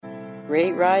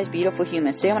Great rise, beautiful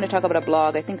humans. Today I want to talk about a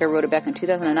blog. I think I wrote it back in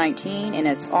 2019, and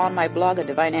it's on my blog at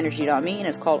divineenergy.me, and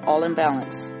it's called All in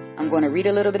Balance. I'm going to read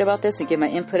a little bit about this and give my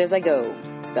input as I go.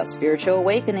 It's about spiritual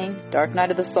awakening, dark night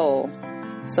of the soul.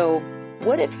 So,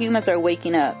 what if humans are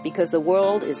waking up because the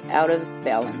world is out of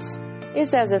balance?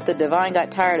 It's as if the divine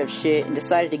got tired of shit and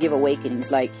decided to give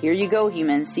awakenings like, here you go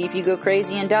humans, see if you go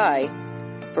crazy and die.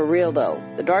 For real though,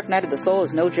 the dark night of the soul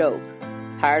is no joke.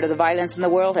 Tired of the violence in the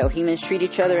world, how humans treat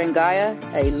each other in Gaia,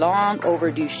 a long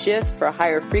overdue shift for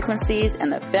higher frequencies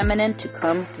and the feminine to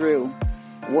come through.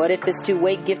 What if it's to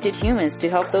wake gifted humans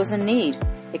to help those in need?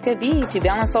 It could be to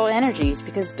balance all energies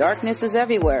because darkness is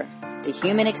everywhere. The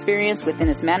human experience within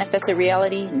its manifested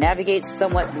reality navigates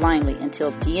somewhat blindly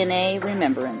until DNA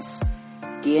remembrance.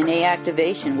 DNA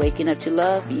activation, waking up to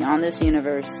love beyond this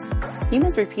universe.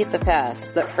 Humans repeat the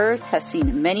past. The earth has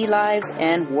seen many lives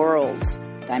and worlds.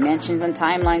 Dimensions and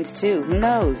timelines too, who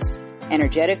knows?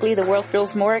 Energetically, the world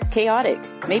feels more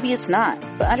chaotic. Maybe it's not,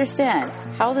 but understand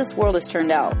how this world has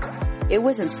turned out. It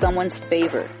was in someone's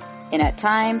favor. And at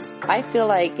times, I feel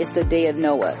like it's the day of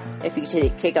Noah, if you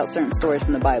take out certain stories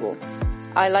from the Bible.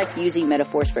 I like using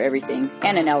metaphors for everything,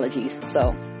 and analogies,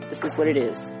 so this is what it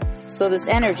is. So this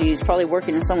energy is probably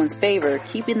working in someone's favor,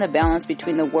 keeping the balance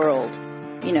between the world,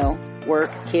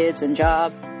 work, kids, and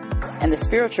job, and the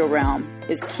spiritual realm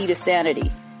is key to sanity.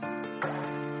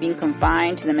 Being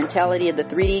confined to the mentality of the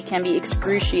 3D can be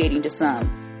excruciating to some,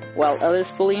 while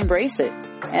others fully embrace it,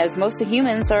 as most of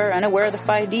humans are unaware of the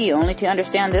 5D, only to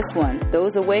understand this one.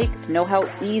 Those awake know how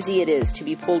easy it is to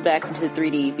be pulled back into the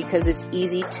 3D because it's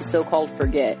easy to so-called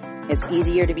forget. It's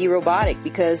easier to be robotic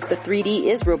because the 3D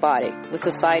is robotic, with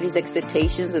society's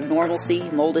expectations of normalcy,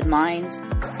 molded minds,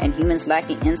 and humans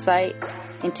lacking insight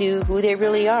into who they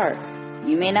really are.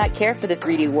 You may not care for the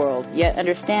 3D world, yet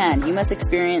understand you must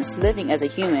experience living as a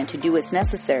human to do what's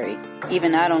necessary.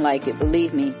 Even I don't like it,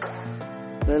 believe me.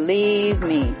 Believe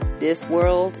me, this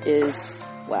world is,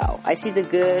 wow. I see the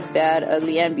good, bad,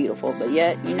 ugly, and beautiful, but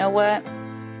yet, you know what?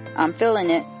 I'm feeling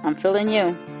it. I'm feeling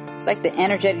you. It's like the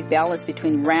energetic balance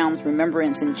between realms,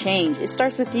 remembrance, and change. It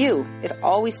starts with you. It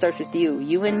always starts with you.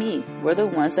 You and me. We're the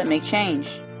ones that make change.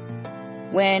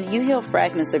 When you heal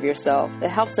fragments of yourself,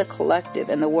 it helps the collective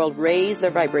and the world raise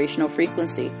their vibrational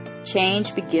frequency.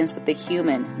 Change begins with the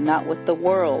human, not with the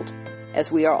world. As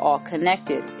we are all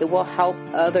connected, it will help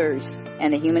others.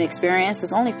 And the human experience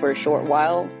is only for a short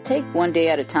while. Take one day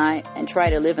at a time and try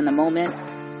to live in the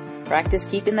moment. Practice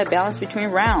keeping the balance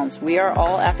between realms. We are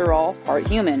all, after all, part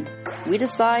human. We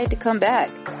decide to come back.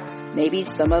 Maybe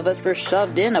some of us were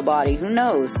shoved in a body, who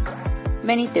knows?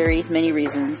 Many theories, many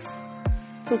reasons.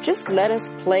 So just let us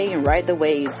play and ride the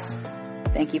waves.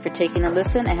 Thank you for taking a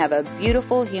listen and have a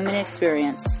beautiful human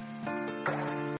experience.